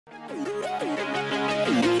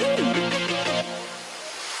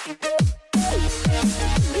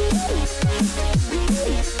Hello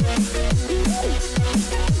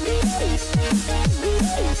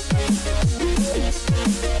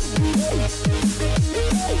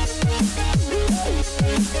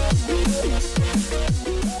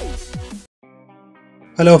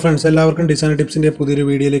friends, എല്ലാവർക്കും design ടിപ്സിന്റെ പുതിയൊരു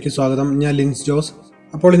വീഡിയോയിലേക്ക് സ്വാഗതം. ഞാൻ ലിൻസ് ജോസ്.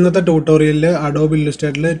 അപ്പോൾ ഇന്നത്തെ ട്യൂട്ടോറിയലിൽ Adobe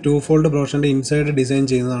Illustratorൽ to fold ബ്രോഷറിന്റെ inside design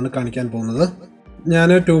ചെയ്യുന്നതാണ് കാണിക്കാൻ പോകുന്നത്. ഞാൻ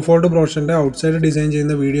ടു ഫോൾഡ് ബ്രോഷറിന്റെ ഔട്ട്സൈഡ് ഡിസൈൻ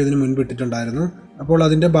ചെയ്യുന്ന വീഡിയോ ഇതിന് മുൻപ് ഇട്ടിട്ടുണ്ടായിരുന്നു. അപ്പോൾ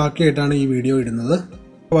അതിന്റെ ബാക്കിയായിട്ടാണ് ഈ വീഡിയോ ഇടുന്നത്.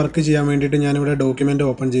 വർക്ക് ചെയ്യാൻ വേണ്ടിയിട്ട് ഞാൻ ഇവിടെ ഡോക്യുമെന്റ്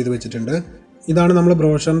ഓപ്പൺ ചെയ്ത് വെച്ചിട്ടുണ്ട്. ഇതാണ് നമ്മൾ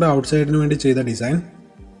ബ്രോഷറിന്റെ ഔട്ട്സൈഡിന് വേണ്ടി ചെയ്ത ഡിസൈൻ.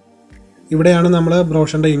 ഇവിടെയാണ് നമ്മൾ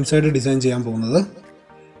ബ്രോഷറിന്റെ ഇൻസൈഡ് ഡിസൈൻ ചെയ്യാൻ പോകുന്നത്.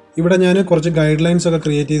 ഇവിടെ ഞാൻ കുറച്ച് ഗൈഡ് ലൈൻസ് ഒക്കെ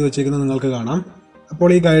ക്രിയേറ്റ് ചെയ്ത് വെച്ചിരിക്കുന്നത് നിങ്ങൾക്ക് കാണാം. അപ്പോൾ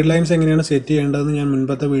ഈ ഗൈഡ് ലൈൻസ് എങ്ങനെയാണ് സെറ്റ് ചെയ്യേണ്ടതെന്ന് ഞാൻ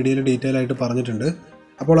മുൻപത്തെ വീഡിയോയിൽ ഡീറ്റെയിൽ ആയിട്ട് പറഞ്ഞിട്ടുണ്ട്.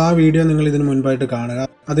 അപ്പോൾ ആ വീഡിയോ നിങ്ങൾ ഇതിന് മുൻപായിട്ട് കാണുക.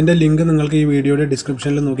 അതിൻ്റെ ലിങ്ക് നിങ്ങൾക്ക് ഈ വീഡിയോയുടെ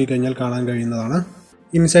ഡിസ്ക്രിപ്ഷനിൽ നോക്കിക്കഴിഞ്ഞാൽ കാണാൻ കഴിയുന്നതാണ്.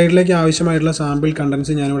 ഇൻസൈഡിലേക്ക് ആവശ്യമായിട്ടുള്ള സാമ്പിൾ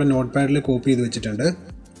കണ്ടൻസ് ഞാനിവിടെ നോട്ട് പാഡിൽ കോപ്പി ചെയ്ത് വെച്ചിട്ടുണ്ട്.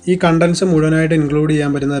 ഈ കണ്ടൻസ് മുഴുവനായിട്ട് ഇൻക്ലൂഡ് ചെയ്യാൻ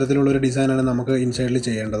പറ്റുന്ന തരത്തിലുള്ളൊരു ഡിസൈനാണ് നമുക്ക് ഇൻസൈഡിൽ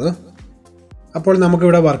ചെയ്യേണ്ടത്. അപ്പോൾ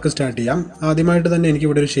നമുക്കിവിടെ വർക്ക് സ്റ്റാർട്ട് ചെയ്യാം. ആദ്യമായിട്ട് തന്നെ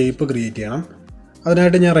എനിക്കിവിടെ ഒരു ഷേപ്പ് ക്രിയേറ്റ് ചെയ്യണം.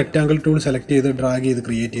 അതിനായിട്ട് ഞാൻ റെക്റ്റാങ്കിൾ ടൂൾ സെലക്ട് ചെയ്ത് ഡ്രാഗ് ചെയ്ത്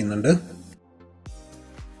ക്രിയേറ്റ് ചെയ്യുന്നുണ്ട്.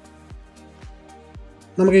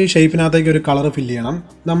 നമുക്ക് ഈ ഷേപ്പിനകത്തേക്ക് ഒരു കളർ ഫില്ല് ചെയ്യണം.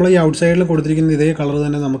 നമ്മൾ ഈ ഔട്ട്സൈഡിൽ കൊടുത്തിരിക്കുന്ന ഇതേ കളർ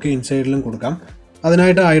തന്നെ നമുക്ക് ഇൻസൈഡിലും കൊടുക്കാം.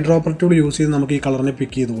 അതിനായിട്ട് ഐ ഡ്രോപ്പർ ടൂൾ യൂസ് ചെയ്ത് നമുക്ക് ഈ കളറിനെ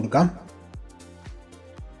പിക്ക് ചെയ്ത് കൊടുക്കാം.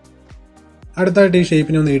 അടുത്തായിട്ട് ഈ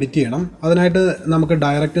ഷേപ്പിനെ ഒന്ന് എഡിറ്റ് ചെയ്യണം. അതിനായിട്ട് നമുക്ക്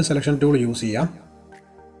ഡയറക്റ്റ് സെലക്ഷൻ ടൂൾ യൂസ് ചെയ്യാം.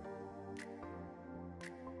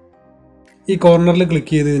 ഈ കോർണറിൽ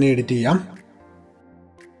ക്ലിക്ക് ചെയ്ത് ഇതിനെ എഡിറ്റ് ചെയ്യാം.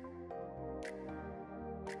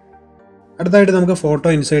 അടുത്തായിട്ട് നമുക്ക് ഫോട്ടോ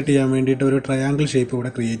ഇൻസേർട്ട് ചെയ്യാൻ വേണ്ടിയിട്ട് ഒരു ട്രയാങ്കിൾ ഷേപ്പ്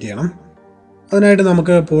ഇവിടെ ക്രിയേറ്റ് ചെയ്യണം. അതിനായിട്ട്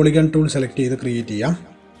നമുക്ക് പോളിഗൺ ടൂൾ സെലക്ട് ചെയ്ത് ക്രിയേറ്റ് ചെയ്യാം.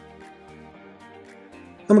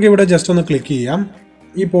 നമുക്കിവിടെ ജസ്റ്റ് ഒന്ന് ക്ലിക്ക് ചെയ്യാം.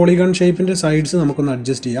 ഈ പോളിഗൺ ഷേപ്പിൻ്റെ സൈഡ്സ് നമുക്കൊന്ന്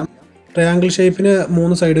അഡ്ജസ്റ്റ് ചെയ്യാം. ട്രയാങ്കിൾ ഷേപ്പിന്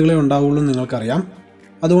 3 സൈഡുകളെ ഉണ്ടാവുള്ളൂ നിങ്ങൾക്കറിയാം.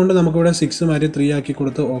 അതുകൊണ്ട് നമുക്കിവിടെ 6 മാറ്റി 3 ആക്കി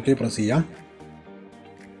കൊടുത്ത് ഓക്കെ പ്രസ് ചെയ്യാം.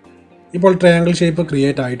 ഇപ്പോൾ ട്രയാങ്കിൾ ഷേപ്പ്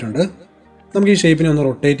ക്രിയേറ്റ് ആയിട്ടുണ്ട്. നമുക്ക് ഈ ഷേപ്പിനെ ഒന്ന്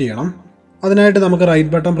റൊട്ടേറ്റ് ചെയ്യണം. അതിനായിട്ട് നമുക്ക്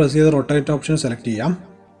റൈറ്റ് ബട്ടൺ പ്രസ് ചെയ്ത് റൊട്ടേറ്റ് ഓപ്ഷൻ സെലക്ട് ചെയ്യാം.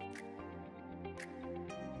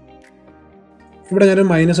 ഇവിടെ ഞാൻ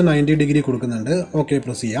 -90 ഡിഗ്രി കൊടുക്കുന്നുണ്ട്. ഓക്കെ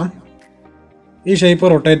പ്രസ് ചെയ്യാം. ഈ ഷേപ്പ്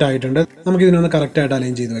റൊട്ടേറ്റ് ആയിട്ടുണ്ട്. നമുക്ക് ഇതിനൊന്ന് കറക്റ്റായിട്ട്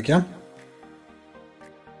അലൈൻ ചെയ്ത് വെക്കാം.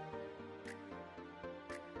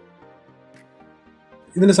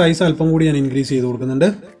 ഇതിൻ്റെ സൈസ് അല്പം കൂടി ഞാൻ ഇൻക്രീസ് ചെയ്ത് കൊടുക്കുന്നുണ്ട്.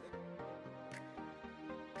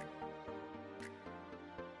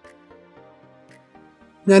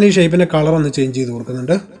 ഞാൻ ഈ ഷേപ്പിൻ്റെ കളർ ഒന്ന് ചേഞ്ച് ചെയ്ത്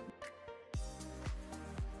കൊടുക്കുന്നുണ്ട്.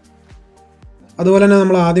 അതുപോലെ തന്നെ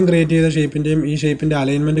നമ്മൾ ആദ്യം ക്രിയേറ്റ് ചെയ്ത ഷേപ്പിൻ്റെയും ഈ ഷേപ്പിൻ്റെ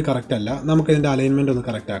അലൈൻമെൻറ്റ് കറക്റ്റ് അല്ല. നമുക്കിതിൻ്റെ അലൈൻമെൻറ്റ് ഒന്ന്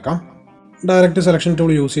കറക്റ്റ് ആക്കാം. ഡയറക്റ്റ് സെലക്ഷൻ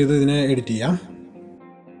ടൂൾ യൂസ് ചെയ്ത് ഇതിനെ എഡിറ്റ് ചെയ്യാം.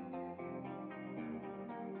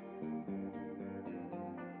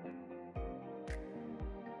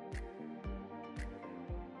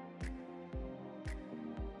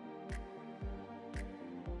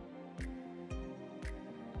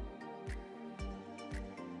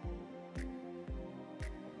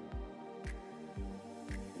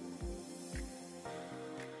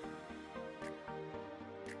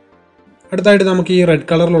 അടുത്തായിട്ട് നമുക്ക് ഈ റെഡ്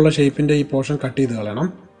കളറിലുള്ള ഷേപ്പിൻ്റെ ഈ പോർഷൻ കട്ട് ചെയ്ത് കളയണം.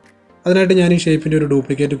 അതിനായിട്ട് ഞാൻ ഈ ഷേപ്പിൻ്റെ ഒരു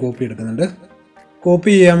ഡ്യൂപ്ലിക്കേറ്റ് കോപ്പി എടുക്കുന്നുണ്ട്.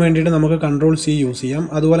 കോപ്പി ചെയ്യാൻ വേണ്ടിയിട്ട് നമുക്ക് Ctrl+C യൂസ് ചെയ്യാം.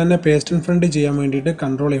 അതുപോലെ തന്നെ പേസ്റ്റ് ഇൻ ഫ്രണ്ട് ചെയ്യാൻ വേണ്ടിയിട്ട്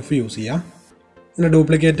Ctrl+F യൂസ് ചെയ്യാം. ഇതിൻ്റെ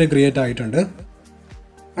ഡ്യൂപ്ലിക്കേറ്റ് ക്രിയേറ്റ് ആയിട്ടുണ്ട്.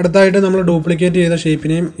 അടുത്തായിട്ട് നമ്മൾ ഡ്യൂപ്ലിക്കേറ്റ് ചെയ്ത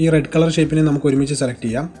ഷേപ്പിനെയും ഈ റെഡ് കളർ ഷേപ്പിനെയും നമുക്ക് ഒരുമിച്ച് സെലക്ട്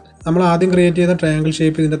ചെയ്യാം. നമ്മൾ ആദ്യം ക്രിയേറ്റ് ചെയ്ത ട്രയാങ്കിൾ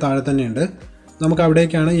ഷേപ്പ് ഇതിൻ്റെ താഴെ തന്നെയുണ്ട്. നമുക്ക്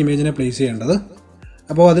അവിടേക്കാണ് ഇമേജിനെ പ്ലേസ് ചെയ്യേണ്ടത്.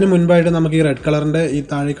 അപ്പോൾ അതിന് മുൻപായിട്ട് നമുക്ക് ഈ റെഡ് കളറിൻ്റെ ഈ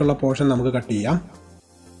താഴേക്കുള്ള പോർഷൻ നമുക്ക് കട്ട് ചെയ്യാം.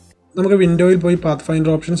 നമുക്ക് വിൻഡോയിൽ പോയി പാത്ത് ഫൈൻഡർ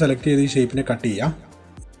ഓപ്ഷൻ സെലക്ട് ചെയ്ത് ഈ ഷേപ്പിനെ കട്ട് ചെയ്യാം.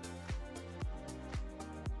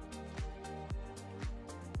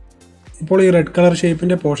 ഇപ്പോൾ ഈ റെഡ് കളർ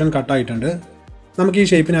ഷേപ്പിൻ്റെ പോർഷൻ കട്ടായിട്ടുണ്ട്. നമുക്ക് ഈ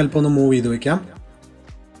ഷേപ്പിനെ അല്പം ഒന്ന് മൂവ് ചെയ്ത് വയ്ക്കാം.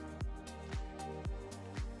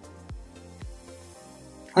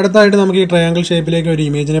 അടുത്തായിട്ട് നമുക്ക് ഈ ട്രയാങ്കിൾ ഷേപ്പിലേക്ക് ഒരു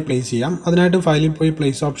ഇമേജിനെ പ്ലേസ് ചെയ്യാം. അതിനായിട്ട് ഫയലിൽ പോയി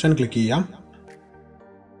പ്ലേസ് ഓപ്ഷൻ ക്ലിക്ക് ചെയ്യാം.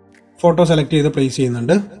 ഫോട്ടോ സെലക്ട് ചെയ്ത് പ്ലേസ്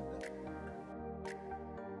ചെയ്യുന്നുണ്ട്.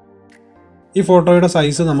 ഈ ഫോട്ടോയുടെ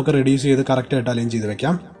സൈസ് നമുക്ക് റെഡ്യൂസ് ചെയ്ത് കറക്റ്റായിട്ട് അലൈൻ ചെയ്ത്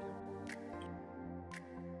വെക്കാം.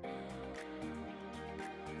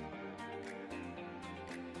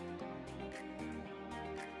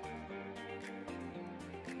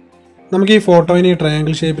 നമുക്ക് ഈ ഫോട്ടോയിനെ ഈ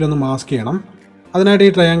ട്രയാങ്കിൾ ഷേപ്പിലൊന്ന് മാസ്ക് ചെയ്യണം. അതിനായിട്ട്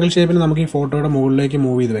ഈ ട്രയാങ്കിൾ ഷേപ്പിന് നമുക്ക് ഈ ഫോട്ടോയുടെ മുകളിലേക്ക്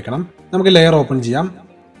മൂവ് ചെയ്ത് വെക്കണം. നമുക്ക് ലെയർ ഓപ്പൺ ചെയ്യാം.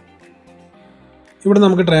 ഇവിടെ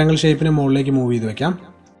നമുക്ക് ട്രയാങ്കിൾ ഷേപ്പിന് മുകളിലേക്ക് മൂവ് ചെയ്ത് വെക്കാം.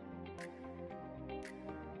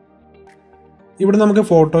 ഇവിടെ നമുക്ക്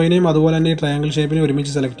ഫോട്ടോയിനെയും അതുപോലെ തന്നെ ഈ ട്രയാങ്കിൾ ഷേപ്പിനെ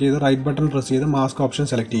ഒരുമിച്ച് സെലക്ട് ചെയ്ത് റൈറ്റ് ബട്ടൺ പ്രസ് ചെയ്ത് മാസ്ക് ഓപ്ഷൻ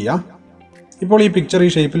സെലക്ട് ചെയ്യാം. ഇപ്പോൾ ഈ പിക്ചർ ഈ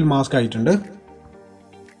ഷേപ്പിൽ മാസ്ക് ആയിട്ടുണ്ട്.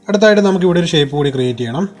 അടുത്തായിട്ട് നമുക്ക് ഇവിടെ ഒരു ഷേപ്പ് കൂടി ക്രിയേറ്റ്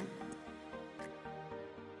ചെയ്യണം.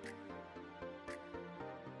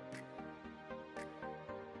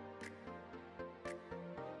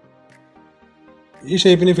 ഈ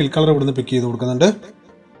ഷേപ്പിന് ഫിൽ കളർ ഇവിടുന്ന് പിക്ക് ചെയ്ത് കൊടുക്കുന്നുണ്ട്.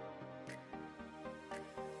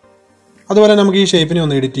 അതുപോലെ നമുക്ക് ഈ ഷേപ്പിനെ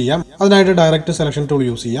ഒന്ന് എഡിറ്റ് ചെയ്യാം. അതിനായിട്ട് ഡയറക്റ്റ് സെലക്ഷൻ ടൂൾ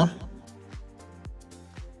യൂസ് ചെയ്യാം.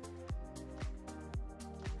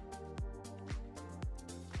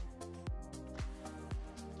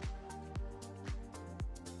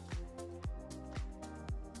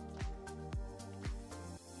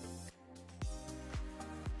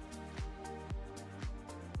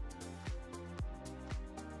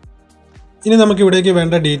 ഇനി നമുക്ക് ഇവിടേക്ക്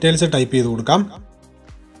വേണ്ട ഡീറ്റെയിൽസ് ടൈപ്പ് ചെയ്ത് കൊടുക്കാം.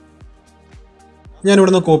 ഞാൻ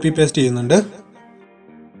ഇവിടുന്ന് കോപ്പി പേസ്റ്റ് ചെയ്യുന്നുണ്ട്.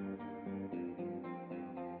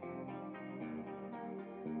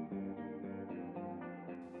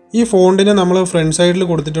 ഈ ഫോണ്ടിനെ നമ്മൾ ഫ്രണ്ട് സൈഡിൽ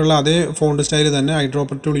കൊടുത്തിട്ടുള്ള അതേ ഫോണ്ട് സ്റ്റൈൽ തന്നെ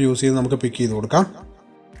ഐഡ്രോപ്പർ ടൂൾ യൂസ് ചെയ്ത് നമുക്ക് പിക്ക് ചെയ്ത് കൊടുക്കാം.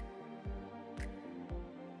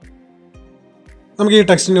 നമുക്ക് ഈ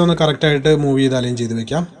ടെക്സ്റ്റിനെ ഒന്ന് കറക്റ്റായിട്ട് മൂവ് ചെയ്ത് അലൈൻ ചെയ്ത്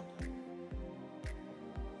വെക്കാം.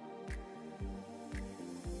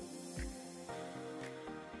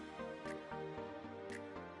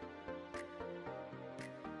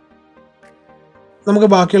 നമുക്ക്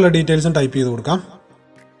ബാക്കിയുള്ള ഡീറ്റെയിൽസും ടൈപ്പ് ചെയ്ത് കൊടുക്കാം.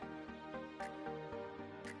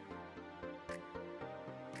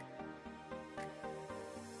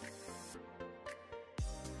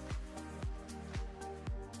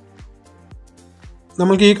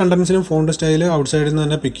 നമുക്ക് ഈ കണ്ടന്റ്സിനും ഫോണ്ട് സ്റ്റൈൽ ഔട്ട്സൈഡിൽ നിന്ന്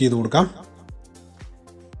തന്നെ പിക്ക് ചെയ്ത് കൊടുക്കാം.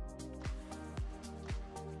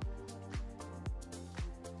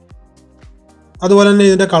 അതുപോലെ തന്നെ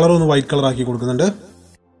ഇതിന്റെ കളർ ഒന്ന് വൈറ്റ് കളർ ആക്കി കൊടുക്കുന്നുണ്ട്.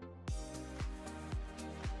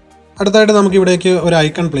 അടുത്തായിട്ട് നമുക്ക് ഇവിടേക്ക് ഒരു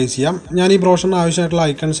ഐക്കൺ പ്ലേസ് ചെയ്യാം. ഞാൻ ഈ ബ്രോഷറിന് ആവശ്യമായിട്ടുള്ള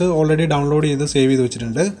ഐക്കൺസ് ഓൾറെഡി ഡൗൺലോഡ് ചെയ്ത് സേവ് ചെയ്ത്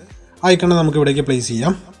വെച്ചിട്ടുണ്ട്. ഐക്കൺ നമുക്ക് ഇവിടേക്ക് പ്ലേസ്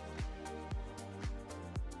ചെയ്യാം.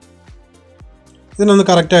 ഇതിനൊന്ന്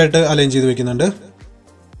കറക്റ്റായിട്ട് അലൈൻ ചെയ്ത് വെക്കുന്നുണ്ട്.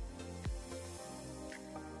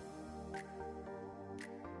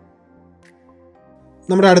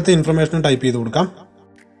 നമ്മുടെ അടുത്ത ഇൻഫർമേഷനും ടൈപ്പ് ചെയ്ത് കൊടുക്കാം.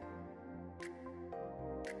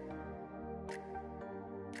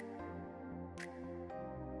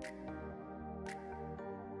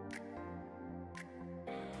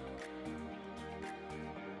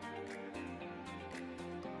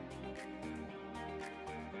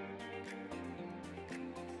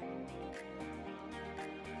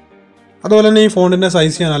 അതുപോലെ തന്നെ ഈ ഫോണ്ടിന്റെ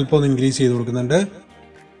സൈസ് ഞാൻ അല്പം ഒന്ന് ഇൻക്രീസ് ചെയ്ത് കൊടുക്കുന്നുണ്ട്.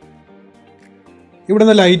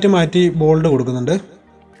 ഇവിടുന്ന് ലൈറ്റ് മാറ്റി ബോൾഡ് കൊടുക്കുന്നുണ്ട്.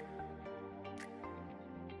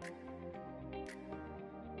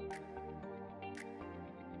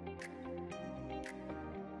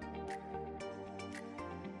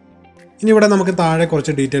 ഇനി ഇവിടെ നമുക്ക് താഴെ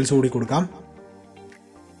കുറച്ച് ഡീറ്റെയിൽസ് കൂടി കൊടുക്കാം.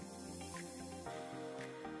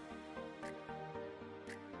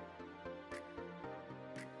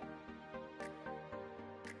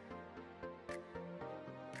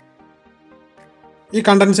 ഈ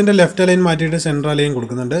കണ്ടന്റ്സിന്റെ ലെഫ്റ്റ് അലൈൻ മാറ്റിയിട്ട് സെൻട്രൽ അലൈൻ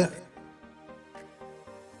കൊടുക്കുന്നുണ്ട്.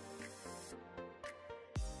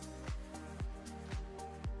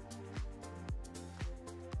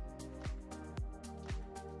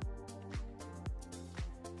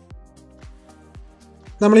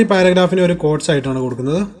 നമ്മൾ ഈ പാരഗ്രാഫിന് ഒരു കോട്ട്സ് ആയിട്ടാണ്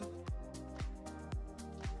കൊടുക്കുന്നത്.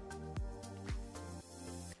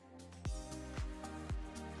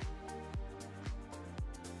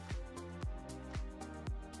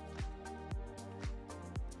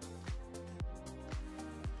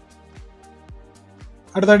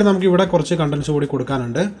 അടുത്തായിട്ട് നമുക്ക് ഇവിടെ കുറച്ച് കണ്ടന്റ്സ് കൂടി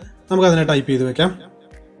കൊടുക്കാനുണ്ട്. നമുക്ക് അതിനെ ടൈപ്പ് ചെയ്ത് വെക്കാം.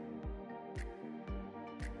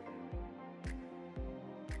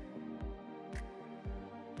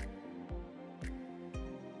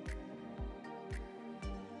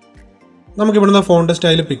 നമുക്ക് ഇവിടുന്ന് ഫോണ്ട്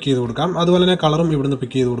സ്റ്റൈൽ പിക്ക് ചെയ്ത് കൊടുക്കാം. അതുപോലെ തന്നെ കളറും ഇവിടുന്ന്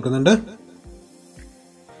പിക്ക് ചെയ്ത് കൊടുക്കുന്നുണ്ട്.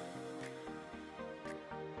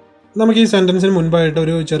 നമുക്ക് ഈ സെന്റൻസിന് മുൻപായിട്ട്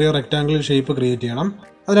ഒരു ചെറിയ റെക്ടാംഗിൾ ഷേപ്പ് ക്രിയേറ്റ് ചെയ്യണം.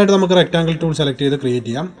 അതിനായിട്ട് നമുക്ക് റെക്ടാംഗിൾ ടൂൾ സെലക്ട് ചെയ്ത് ക്രിയേറ്റ്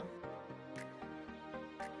ചെയ്യാം.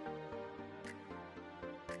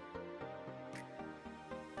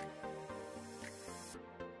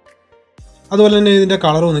 അതുപോലെ തന്നെ ഇതിന്റെ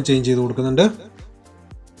കളർ ഒന്ന് ചേഞ്ച് ചെയ്ത് കൊടുക്കുന്നുണ്ട്.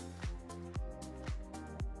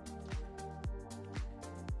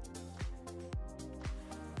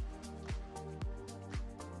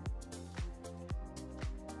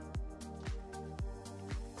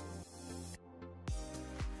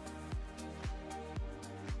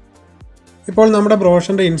 ഇപ്പോൾ നമ്മുടെ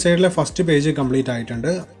ബ്രോഷറിന്റെ ഇൻസൈഡിലെ ഫസ്റ്റ് പേജ് കംപ്ലീറ്റ്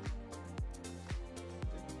ആയിട്ടുണ്ട്.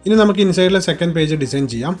 ഇനി നമുക്ക് ഇൻസൈഡിലെ സെക്കൻഡ് പേജ് ഡിസൈൻ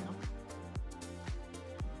ചെയ്യാം.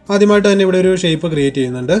 ആദ്യമായിട്ട് തന്നെ ഇവിടെ ഒരു ഷേപ്പ് ക്രിയേറ്റ്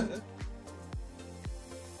ചെയ്യുന്നുണ്ട്.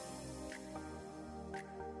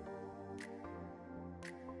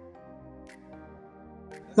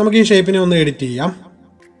 നമുക്ക് ഈ ഷേപ്പിനെ ഒന്ന് എഡിറ്റ് ചെയ്യാം.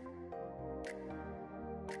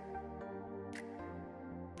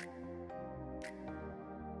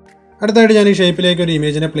 അടുത്തായിട്ട് ഞാൻ ഈ ഷേപ്പിലേക്ക് ഒരു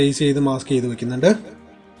ഇമേജിനെ പ്ലേസ് ചെയ്ത് മാസ്ക് ചെയ്ത് വെക്കുന്നുണ്ട്.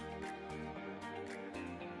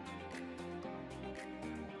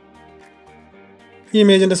 ഈ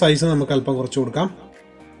ഇമേജിൻ്റെ സൈസ് നമുക്ക് അല്പം കുറച്ച് കൊടുക്കാം.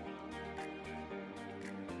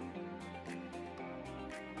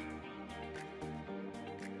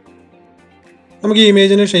 നമുക്ക് ഈ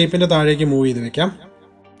ഇമേജിനെ ഷേപ്പിൻ്റെ താഴേക്ക് മൂവ് ചെയ്ത് വെക്കാം.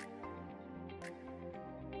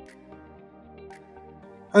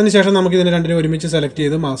 അതിനുശേഷം നമുക്ക് ഇതിനെ രണ്ടിനും ഒരുമിച്ച് സെലക്ട്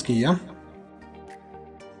ചെയ്ത് മാസ്ക് ചെയ്യാം.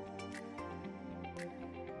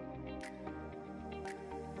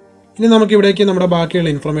 ഇനി നമുക്ക് ഇവിടേക്ക് നമ്മുടെ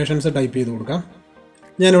ബാക്കിയുള്ള ഇൻഫർമേഷൻസ് ടൈപ്പ് ചെയ്ത് കൊടുക്കാം.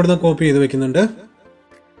 ഞാൻ ഇവിടുന്ന് കോപ്പി ചെയ്ത് വെക്കുന്നുണ്ട്.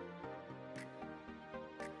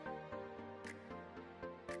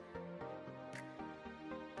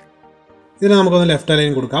 ഇതിന് നമുക്കൊന്ന് ലെഫ്റ്റ്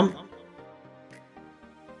അലൈൻ കൊടുക്കാം.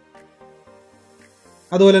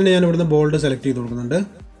 അതുപോലെ തന്നെ ഞാൻ ഇവിടുന്ന് ബോൾഡ് സെലക്ട് ചെയ്ത് കൊടുക്കുന്നുണ്ട്.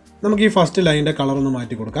 നമുക്ക് ഈ ഫസ്റ്റ് ലൈനിൻ്റെ കളർ ഒന്ന്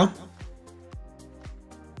മാറ്റി കൊടുക്കാം.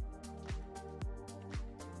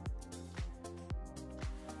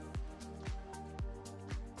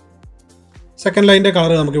 സെക്കൻഡ് ലൈനിൻ്റെ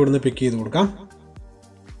കളർ നമുക്ക് ഇവിടുന്ന് പിക്ക് ചെയ്ത് കൊടുക്കാം.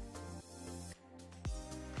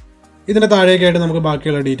 ഇതിൻ്റെ താഴേക്കായിട്ട് നമുക്ക്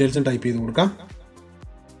ബാക്കിയുള്ള ഡീറ്റെയിൽസും ടൈപ്പ് ചെയ്ത് കൊടുക്കാം.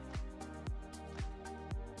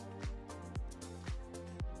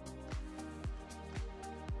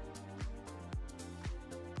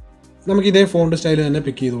 നമുക്ക് ഇതേ ഫോണ്ട് സ്റ്റൈൽ തന്നെ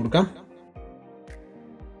പിക്ക് ചെയ്ത് കൊടുക്കാം.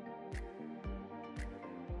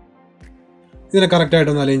 ഇതിനെ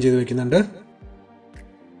കറക്റ്റായിട്ടൊന്ന് അലൈൻ ചെയ്ത് വെക്കുന്നുണ്ട്.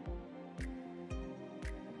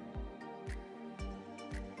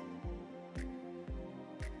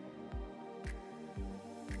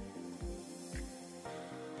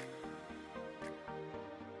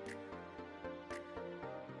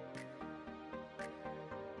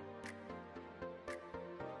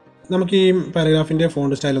 നമുക്ക് ഈ പാരഗ്രാഫിൻ്റെ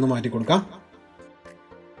ഫോണ്ട് സ്റ്റൈൽ ഒന്ന് മാറ്റി കൊടുക്കാം.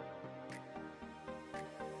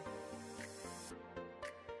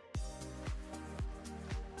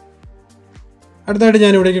 അടുത്തായിട്ട്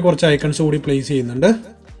ഞാൻ ഇവിടേക്ക് കുറച്ച് ഐക്കൺസ് കൂടി പ്ലേസ് ചെയ്യുന്നുണ്ട്.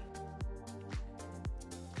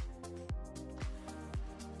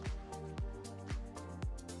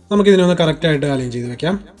 നമുക്കിതിനൊന്ന് കറക്റ്റായിട്ട് അലൈൻ ചെയ്ത്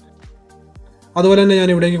വെക്കാം. അതുപോലെ തന്നെ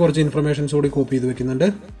ഞാൻ ഇവിടേക്ക് കുറച്ച് ഇൻഫർമേഷൻസ് കൂടി കോപ്പി ചെയ്ത് വെക്കുന്നുണ്ട്.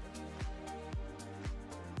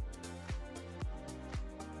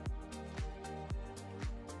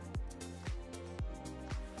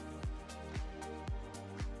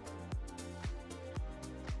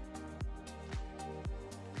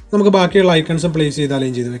 നമുക്ക് ബാക്കിയുള്ള ഐക്കൺസ് പ്ലേസ് ചെയ്ത്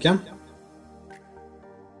അലൈൻ ചെയ്ത് വെക്കാം.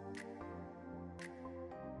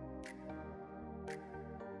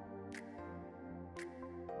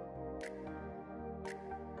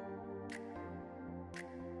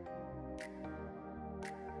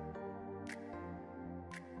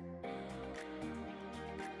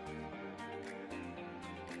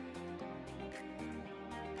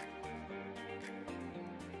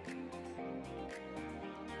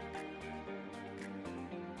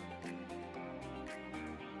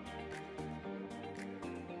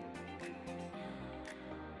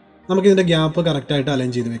 നമുക്കിതിൻ്റെ ഗ്യാപ്പ് കറക്റ്റായിട്ട് അലൈൻ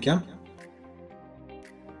ചെയ്ത് വെക്കാം.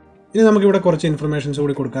 ഇനി നമുക്കിവിടെ കുറച്ച് ഇൻഫർമേഷൻസ്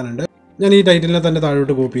കൂടി കൊടുക്കാനുണ്ട്. ഞാൻ ഈ ടൈറ്റിലിനെ തന്നെ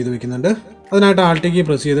താഴോട്ട് കോപ്പി ചെയ്ത് വെക്കുന്നുണ്ട്. അതിനായിട്ട് ആൾട്ട് കീ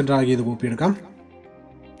പ്രസ് ചെയ്ത് ഡ്രാഗ് ചെയ്ത് കോപ്പി എടുക്കാം.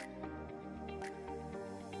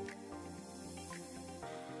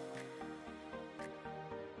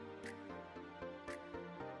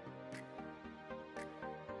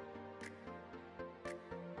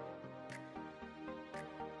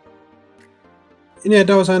 ഇനി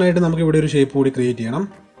ഏറ്റവും അവസാനമായിട്ട് നമുക്ക് ഇവിടെ ഒരു ഷേപ്പ് കൂടി ക്രിയേറ്റ് ചെയ്യണം.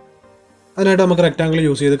 അതിനായിട്ട് നമുക്ക് റെക്റ്റാങ്കിൾ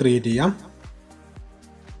യൂസ് ചെയ്ത് ക്രിയേറ്റ് ചെയ്യാം.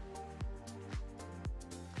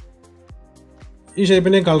 ഈ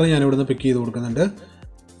ഷേപ്പിൻ്റെ കളർ ഞാൻ ഇവിടുന്ന് പിക്ക് ചെയ്ത് കൊടുക്കുന്നുണ്ട്.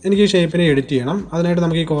 എനിക്ക് ഈ ഷേപ്പിനെ എഡിറ്റ് ചെയ്യണം. അതിനായിട്ട്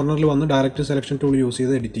നമുക്ക് ഈ കോർണറിൽ വന്ന് ഡയറക്റ്റ് സെലക്ഷൻ ടൂൾ യൂസ്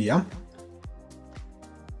ചെയ്ത് എഡിറ്റ് ചെയ്യാം.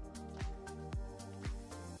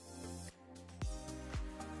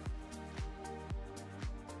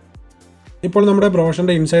 ഇപ്പോൾ നമ്മുടെ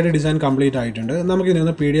ബ്രോഷറിൻ്റെ ഇൻസൈഡ് ഡിസൈൻ കംപ്ലീറ്റ് ആയിട്ടുണ്ട്. നമുക്ക്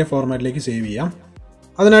ഇതിനൊന്ന് PDF ഫോർമാറ്റിലേക്ക് സേവ് ചെയ്യാം.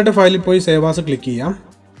 അതിനായിട്ട് ഫയലിൽ പോയി സേവ് ആസ് ക്ലിക്ക് ചെയ്യാം.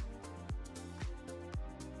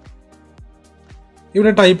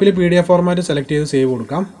 ഇവിടെ ടൈപ്പിൽ PDF ഫോർമാറ്റ് സെലക്ട് ചെയ്ത് സേവ്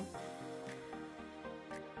കൊടുക്കാം.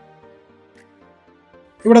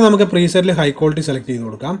 ഇവിടെ നമുക്ക് പ്രീസെറ്റിൽ ഹൈ ക്വാളിറ്റി സെലക്ട് ചെയ്ത്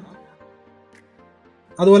കൊടുക്കാം.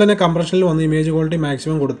 അതുപോലെ തന്നെ കംപ്രഷനിൽ വന്ന് ഇമേജ് ക്വാളിറ്റി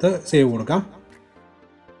മാക്സിമം കൊടുത്ത് സേവ് കൊടുക്കാം.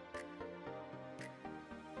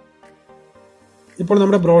 ഇപ്പോൾ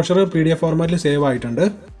നമ്മുടെ ബ്രോഷർ PDF ഫോർമാറ്റിൽ സേവ് ആയിട്ടുണ്ട്.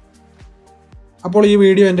 അപ്പോൾ ഈ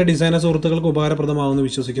വീഡിയോ എൻ്റെ ഡിസൈനർ സുഹൃത്തുക്കൾക്ക് ഉപകാരപ്രദമാകുമെന്ന്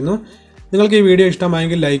വിശ്വസിക്കുന്നു. നിങ്ങൾക്ക് ഈ വീഡിയോ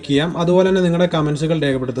ഇഷ്ടമായെങ്കിൽ ലൈക്ക് ചെയ്യാം. അതുപോലെ തന്നെ നിങ്ങളുടെ കമൻസുകൾ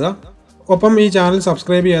രേഖപ്പെടുത്തുക. ഒപ്പം ഈ ചാനൽ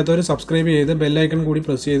സബ്സ്ക്രൈബ് ചെയ്യാത്തവർ സബ്സ്ക്രൈബ് ചെയ്ത് ബെൽ ഐക്കൺ കൂടി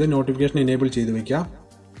പ്രസ് ചെയ്ത് നോട്ടിഫിക്കേഷൻ എനേബിൾ ചെയ്ത് വയ്ക്കുക.